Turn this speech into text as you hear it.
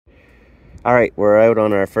All right, we're out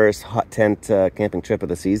on our first hot tent camping trip of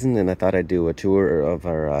the season, and I thought I'd do a tour of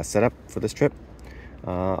our setup for this trip.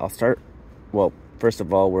 I'll start. Well, first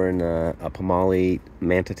of all, we're in a Pomali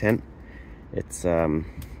Manta tent. It's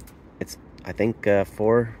I think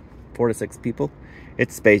four to six people.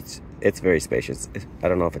 It's very spacious. I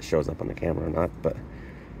don't know if it shows up on the camera or not, but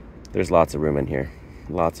there's lots of room in here.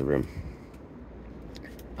 Lots of room.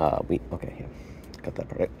 Okay, yeah, cut that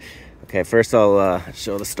part out. Okay, first I'll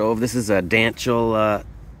show the stove. This is a Danchel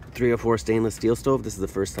 304 stainless steel stove. This is the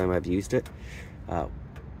first time I've used it on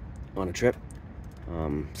a trip.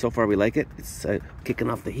 So far we like it. It's kicking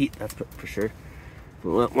off the heat, that's for sure.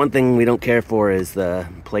 But one thing we don't care for is the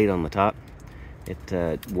plate on the top.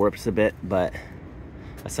 It warps a bit, but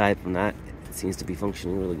aside from that, it seems to be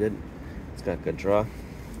functioning really good. It's got good draw.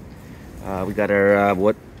 We got our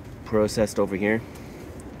wood processed over here.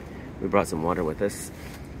 We brought some water with us.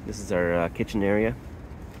 This is our kitchen area,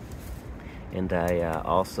 and I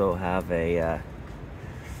also have a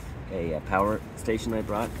power station I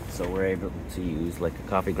brought, so we're able to use like a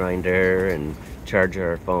coffee grinder and charge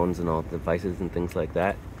our phones and all the devices and things like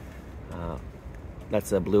that.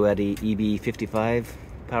 That's a Blue Eddy EB55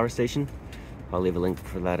 power station. I'll leave a link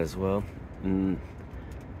for that as well. And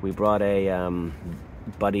we brought a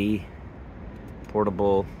Buddy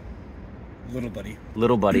portable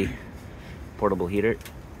little buddy portable heater.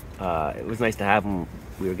 It was nice to have them.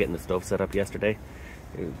 We were getting the stove set up yesterday.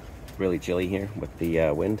 It was really chilly here with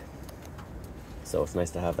the wind, so it's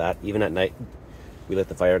nice to have that. Even at night, we let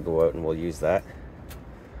the fire go out and we'll use that.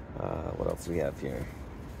 What else do we have here?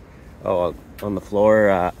 Oh, on the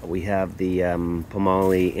floor we have the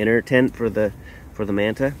Pomali inner tent for the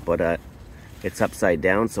Manta, but it's upside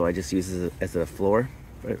down, so I just use it as a floor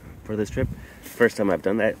for this trip. First time I've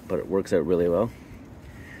done that, but it works out really well.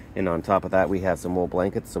 And on top of that, we have some wool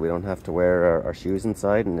blankets, so we don't have to wear our shoes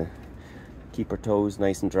inside and keep our toes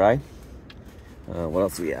nice and dry. What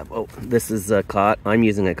else do we have? Oh, this is a cot. I'm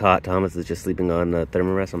using a cot. Thomas is just sleeping on a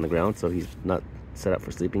thermarest on the ground, so he's not set up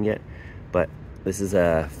for sleeping yet. But this is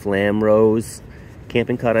a Flam Rose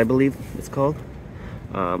camping cot, I believe it's called.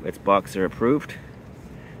 It's boxer approved.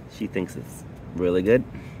 She thinks it's really good.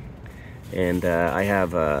 And I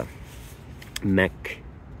have a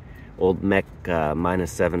old Mech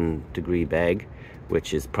 -7 degree bag,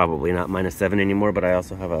 which is probably not -7 anymore, but I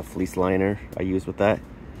also have a fleece liner I use with that.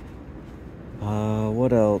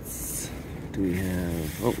 What else do we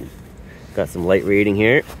have? Oh, got some light reading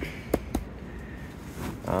here.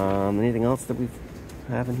 Anything else that we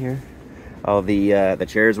have in here? Oh, the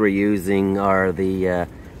chairs we're using are the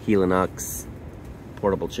Helinox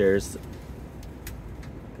portable chairs. I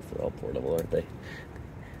guess they're all portable, aren't they?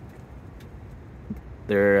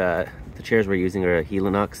 They're the chairs we're using are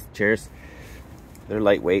Helinox chairs. They're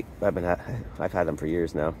lightweight. I've had them for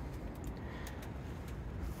years now,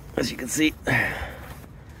 as you can see.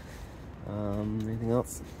 Anything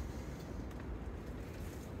else?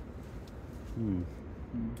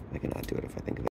 I cannot do it if I think of it.